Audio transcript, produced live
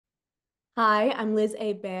Hi, I'm Liz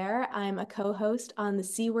Hébert. I'm a co-host on the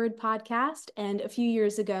C Word podcast, and a few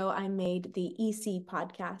years ago, I made the EC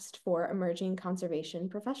podcast for emerging conservation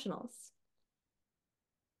professionals.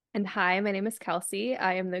 And hi, my name is Kelsey.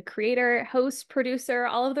 I am the creator, host, producer,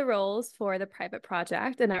 all of the roles for the Private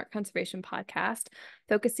Project, an art conservation podcast,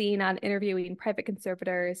 focusing on interviewing private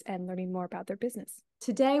conservators and learning more about their business.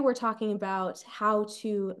 Today, we're talking about how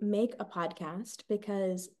to make a podcast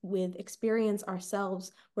because, with experience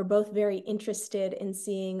ourselves, we're both very interested in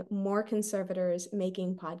seeing more conservators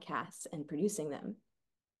making podcasts and producing them.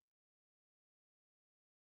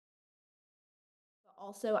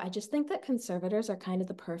 Also, I just think that conservators are kind of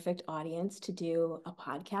the perfect audience to do a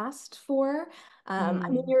podcast for. I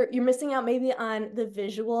mean, Mm. you're missing out maybe on the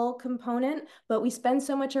visual component, but we spend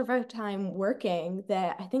so much of our time working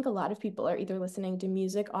that I think a lot of people are either listening to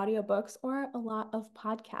music, audiobooks, or a lot of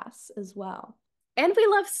podcasts as well. And we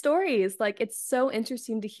love stories. Like, it's so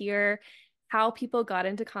interesting to hear how people got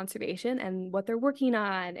into conservation and what they're working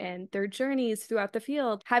on and their journeys throughout the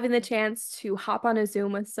field. Having the chance to hop on a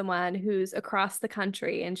Zoom with someone who's across the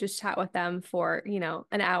country and just chat with them for,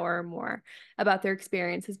 an hour or more about their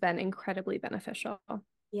experience has been incredibly beneficial.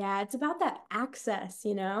 Yeah, it's about that access,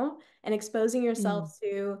 and exposing Mm. yourself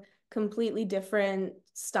to completely different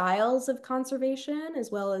styles of conservation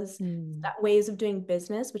as well as Mm. ways of doing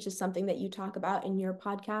business, which is something that you talk about in your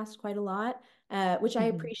podcast quite a lot, which I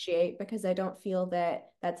Mhm. appreciate because I don't feel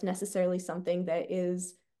that that's necessarily something that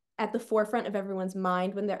is at the forefront of everyone's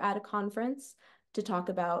mind when they're at a conference to talk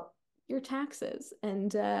about your taxes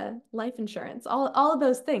and life insurance, all of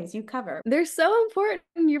those things you cover. They're so important.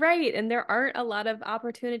 You're right. And there aren't a lot of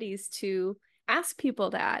opportunities to ask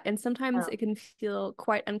people that. And sometimes it can feel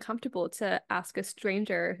quite uncomfortable to ask a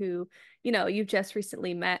stranger who, you've just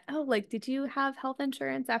recently met, oh, like, did you have health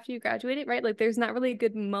insurance after you graduated? Right? Like, there's not really a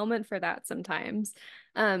good moment for that sometimes.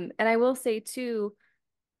 And I will say too,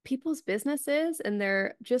 people's businesses and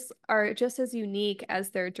they're just are just as unique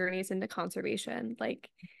as their journeys into conservation. Like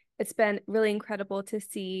it's been really incredible to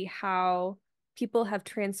see how people have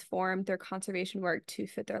transformed their conservation work to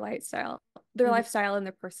fit their Mhm. lifestyle and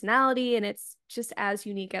their personality, and it's just as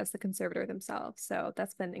unique as the conservator themselves. So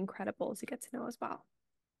that's been incredible to get to know as well.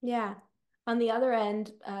 Yeah. On the other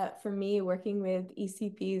end, for me, working with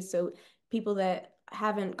ECPs, so people that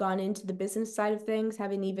haven't gone into the business side of things,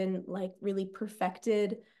 haven't even like really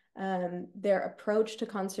perfected their approach to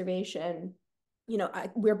conservation.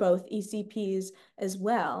 We're both ECPs as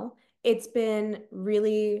well. It's been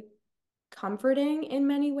really comforting in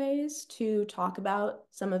many ways to talk about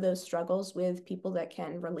some of those struggles with people that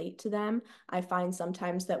can relate to them. I find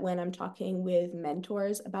sometimes that when I'm talking with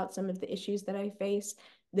mentors about some of the issues that I face,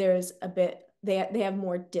 there's a bit they have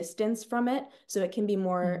more distance from it, so it can be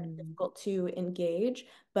more Mm. difficult to engage.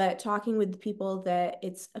 But talking with the people that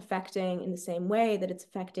it's affecting in the same way that it's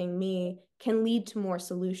affecting me can lead to more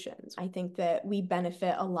solutions. I think that we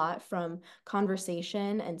benefit a lot from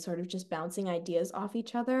conversation and sort of just bouncing ideas off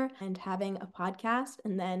each other and having a podcast.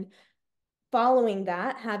 And then following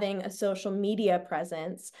that, having a social media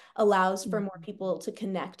presence allows for more Mm. people to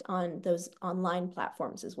connect on those online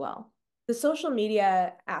platforms as well. The social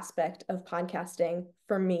media aspect of podcasting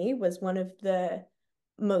for me was one of the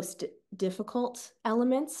most difficult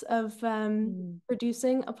elements of Mm.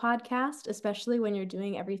 producing a podcast, especially when you're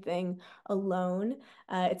doing everything alone.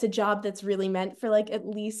 It's a job that's really meant for like at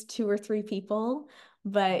least two or three people,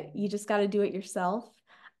 but you just got to do it yourself.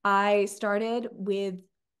 I started with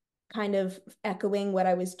kind of echoing what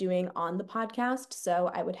I was doing on the podcast. So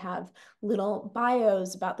I would have little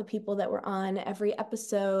bios about the people that were on every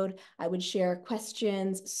episode. I would share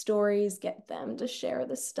questions, stories, get them to share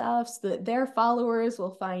the stuff so that their followers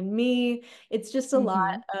will find me. It's just a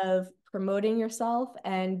lot Mhm. of promoting yourself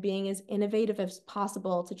and being as innovative as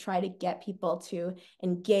possible to try to get people to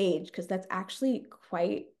engage, because that's actually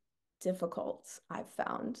quite difficult, I've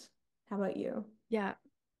found. How about you? Yeah,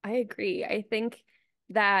 I agree. I think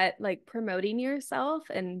that like promoting yourself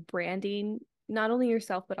and branding not only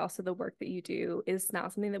yourself but also the work that you do is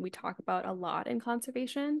not something that we talk about a lot in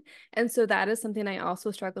conservation. And so that is something I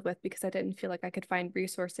also struggled with because I didn't feel like I could find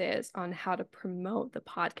resources on how to promote the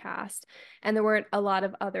podcast. And there weren't a lot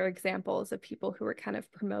of other examples of people who were kind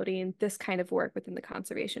of promoting this kind of work within the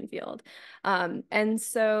conservation field. And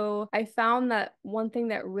so I found that one thing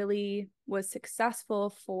that really was successful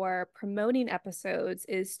for promoting episodes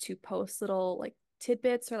is to post little like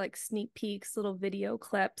tidbits or like sneak peeks, little video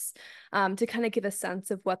clips, to kind of give a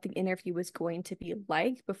sense of what the interview was going to be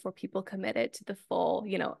like before people committed to the full,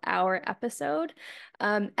 hour episode.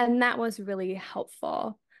 And that was really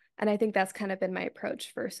helpful. And I think that's kind of been my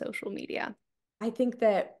approach for social media. I think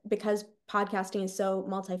that because podcasting is so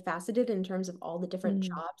multifaceted in terms of all the different Mm.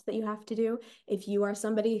 jobs that you have to do, if you are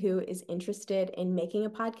somebody who is interested in making a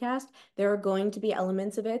podcast, there are going to be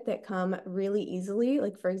elements of it that come really easily.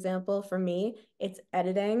 Like, for example, for me, it's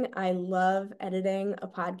editing. I love editing a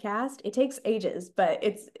podcast. It takes ages, but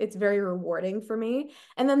it's very rewarding for me.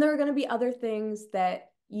 And then there are going to be other things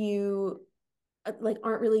that you like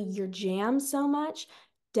aren't really your jam so much.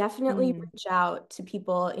 Definitely Mm. reach out to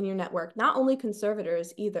people in your network, not only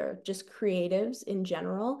conservators either, just creatives in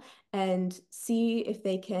general, and see if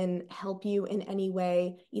they can help you in any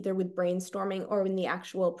way, either with brainstorming or in the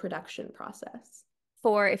actual production process.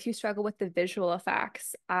 For if you struggle with the visual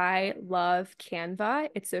effects, I love Canva.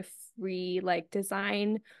 It's a free like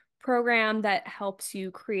design program that helps you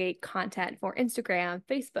create content for Instagram,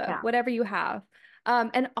 Facebook, Yeah. whatever you have.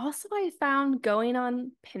 And also I found going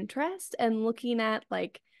on Pinterest and looking at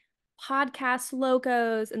like podcast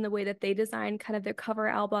logos and the way that they design kind of their cover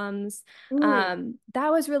albums. Mm,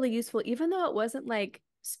 That was really useful, even though it wasn't like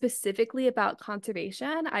specifically about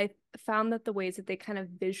conservation. I found that the ways that they kind of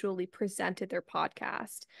visually presented their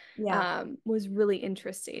podcast yeah. was really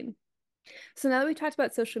interesting. So now that we talked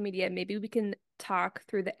about social media, maybe we can talk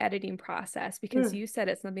through the editing process because Mm. you said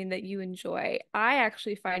it's something that you enjoy. I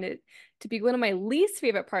actually find it to be one of my least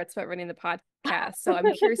favorite parts about running the podcast. So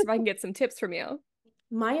I'm curious if I can get some tips from you.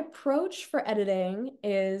 My approach for editing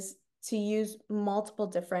is to use multiple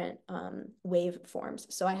different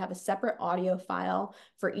waveforms. So I have a separate audio file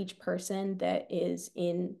for each person that is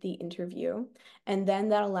in the interview. And then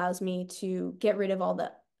that allows me to get rid of all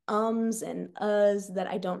the ums and uhs that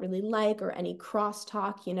I don't really like or any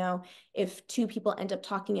crosstalk. If two people end up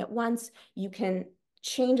talking at once, you can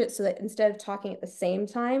change it so that instead of talking at the same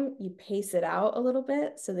time, you pace it out a little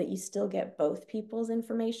bit so that you still get both people's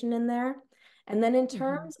information in there. And then in Mhm.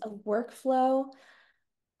 terms of workflow,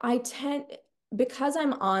 I tend, because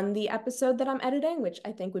I'm on the episode that I'm editing, which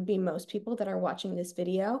I think would be most people that are watching this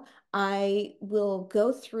video, I will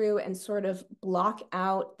go through and sort of block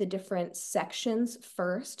out the different sections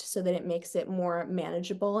first so that it makes it more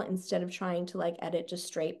manageable instead of trying to like edit just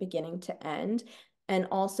straight beginning to end. And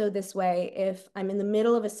also this way, if I'm in the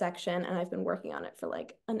middle of a section and I've been working on it for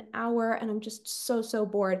like an hour and I'm just so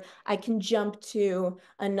bored, I can jump to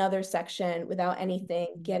another section without anything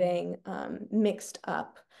getting mixed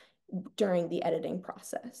up during the editing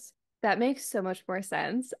process. That makes so much more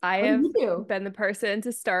sense. I What do have you do? been the person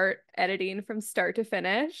to start editing from start to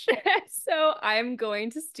finish. So I'm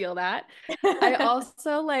going to steal that. I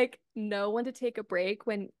also like know when to take a break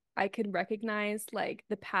when I can recognize like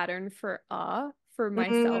the pattern for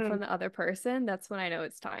myself Mm, and the other person. That's when I know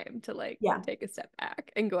it's time to like yeah. take a step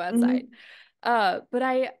back and go outside. Mhm. But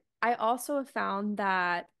I also have found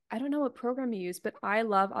that I don't know what program you use, but I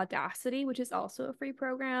love Audacity, which is also a free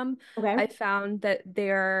program. Okay. I found that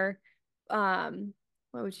their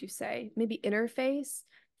what would you say? Maybe interface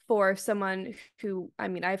for someone who, I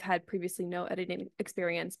mean, I've had previously no editing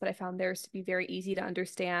experience, but I found theirs to be very easy to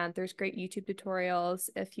understand. There's great YouTube tutorials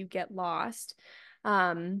if you get lost.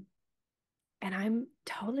 Um, and I'm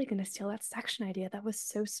totally gonna steal that section idea. That was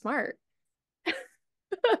so smart.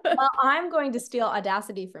 Well, I'm going to steal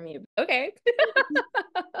Audacity from you. Okay.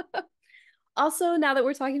 Also, now that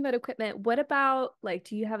we're talking about equipment, what about like,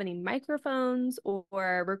 do you have any microphones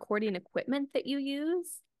or recording equipment that you use?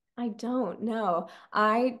 I don't know.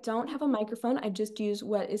 I don't have a microphone. I just use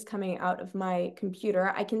what is coming out of my computer.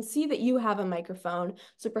 I can see that you have a microphone.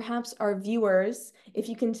 So perhaps our viewers, if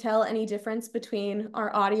you can tell any difference between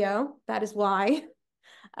our audio, that is why.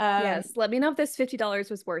 Um, Yes, let me know if this $50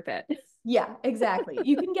 was worth it. Yeah, exactly.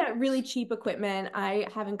 You can get really cheap equipment. I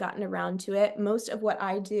haven't gotten around to it. Most of what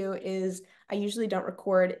I do is I usually don't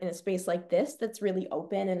record in a space like this that's really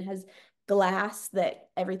open and has glass that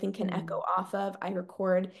everything can echo Mm. off of. I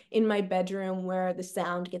record in my bedroom where the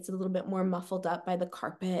sound gets a little bit more muffled up by the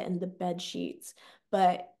carpet and the bed sheets.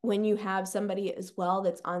 But when you have somebody as well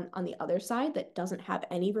that's on the other side that doesn't have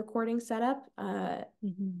any recording setup,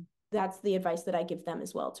 Mhm. that's the advice that I give them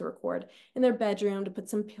as well to record in their bedroom, to put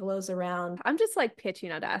some pillows around. I'm just like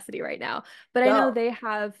pitching Audacity right now, but I know Go. they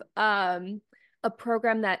have a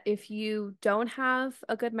program that if you don't have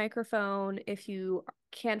a good microphone, if you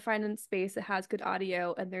can't find a space that has good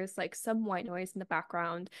audio and there's like some white noise in the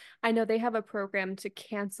background, I know they have a program to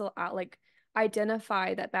cancel out like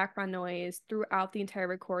identify that background noise throughout the entire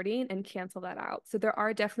recording and cancel that out. So there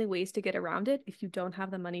are definitely ways to get around it if you don't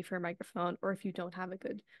have the money for a microphone or if you don't have a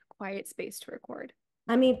good quiet space to record.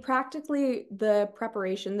 I mean, practically the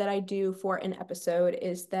preparation that I do for an episode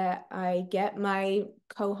is that I get my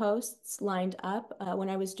co-hosts lined up. When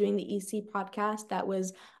I was doing the EC podcast, that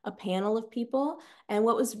was a panel of people. And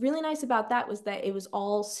what was really nice about that was that it was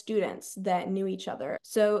all students that knew each other.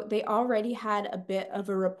 So they already had a bit of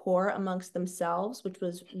a rapport amongst themselves, which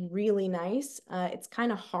was really nice. It's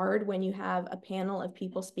kind of hard when you have a panel of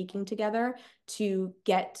people speaking together to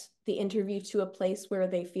get the interview to a place where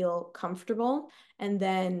they feel comfortable. And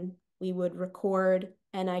then we would record,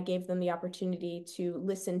 and I gave them the opportunity to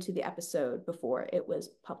listen to the episode before it was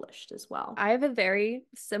published as well. I have a very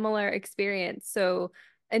similar experience. So,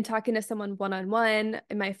 in talking to someone one on one,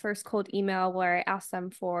 in my first cold email where I asked them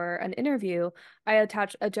for an interview, I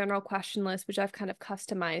attach a general question list, which I've kind of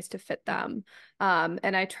customized to fit them.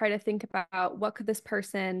 And I try to think about what could this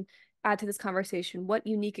person add to this conversation? What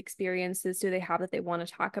unique experiences do they have that they want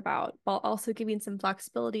to talk about? While also giving some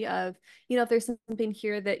flexibility of, if there's something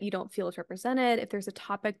here that you don't feel is represented, if there's a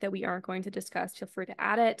topic that we aren't going to discuss, feel free to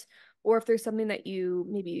add it. Or if there's something that you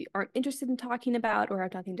maybe aren't interested in talking about or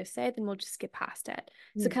have nothing to say, then we'll just skip past it.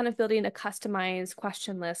 So, Mm. kind of building a customized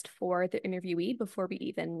question list for the interviewee before we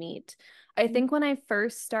even meet. I think when I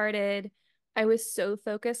first started, I was so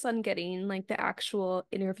focused on getting like the actual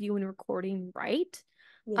interview and recording right.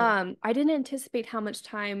 Yeah. I didn't anticipate how much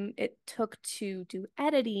time it took to do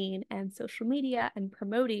editing and social media and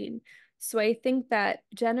promoting. So I think that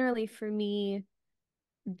generally for me,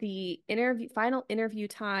 the final interview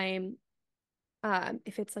time,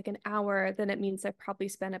 if it's like an hour, then it means I probably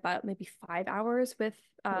spent about maybe 5 hours with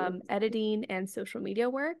editing and social media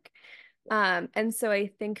work. And so I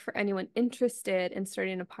think for anyone interested in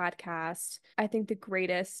starting a podcast, I think the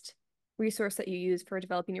greatest resource that you use for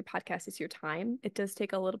developing your podcast is your time. It does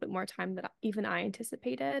take a little bit more time than even I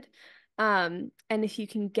anticipated. And if you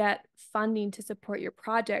can get funding to support your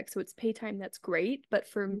project, so it's pay time, that's great. But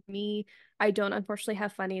for me, I don't unfortunately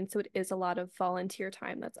have funding, so it is a lot of volunteer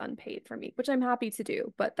time that's unpaid for me, which I'm happy to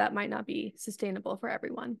do, but that might not be sustainable for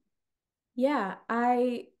everyone. Yeah,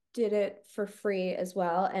 I did it for free as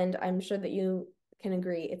well. And I'm sure that you can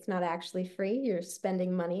agree it's not actually free. You're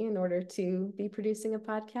spending money in order to be producing a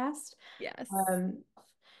podcast. Yes. Um,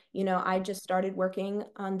 I just started working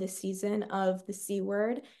on this season of The C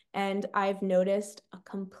Word, and I've noticed a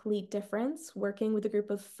complete difference working with a group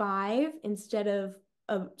of five instead of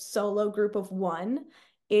a solo group of one.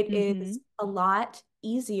 It is Hmm. a lot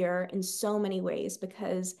easier in so many ways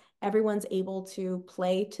because everyone's able to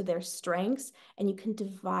play to their strengths and you can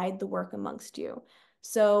divide the work amongst you.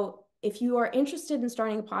 So if you are interested in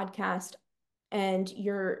starting a podcast and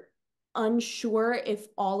you're unsure if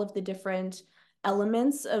all of the different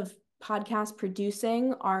elements of podcast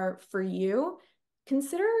producing are for you,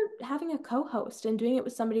 consider having a co-host and doing it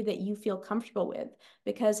with somebody that you feel comfortable with,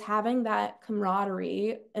 because having that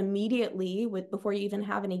camaraderie immediately with before you even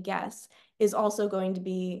have any guests is also going to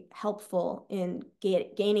be helpful in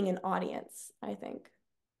gaining an audience, I think.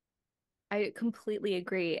 I completely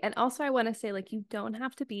agree. And also, I want to say, like, you don't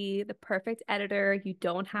have to be the perfect editor. You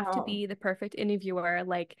don't have to No, be the perfect interviewer.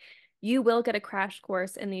 Like, you will get a crash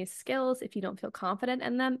course in these skills if you don't feel confident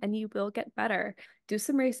in them, and you will get better. Do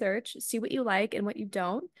some research, see what you like and what you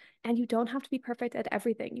don't. And you don't have to be perfect at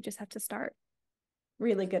everything. You just have to start.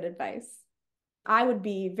 really good advice. I would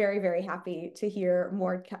be very, very happy to hear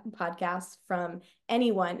more podcasts from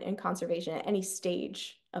anyone in conservation at any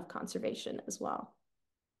stage of conservation as well.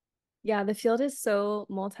 Yeah, the field is so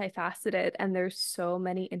multifaceted and there's so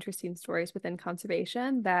many interesting stories within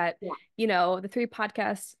conservation that, Yeah. the three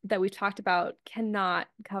podcasts that we've talked about cannot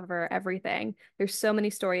cover everything. There's so many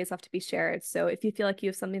stories left to be shared. So if you feel like you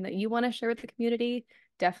have something that you want to share with the community,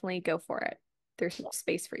 definitely go for it. There's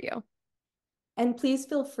space for you. And please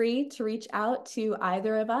feel free to reach out to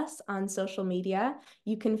either of us on social media.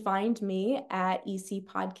 You can find me at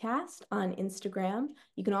ECPodcast on Instagram.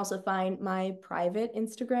 You can also find my private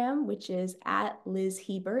Instagram, which is at Liz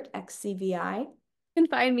Hebert, XCVI. You can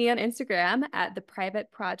find me on Instagram at the Private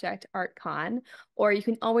Project ArtCon, or you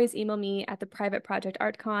can always email me at the Private Project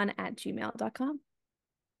ArtCon at gmail.com.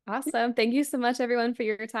 Awesome. Thank you so much, everyone, for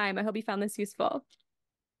your time. I hope you found this useful.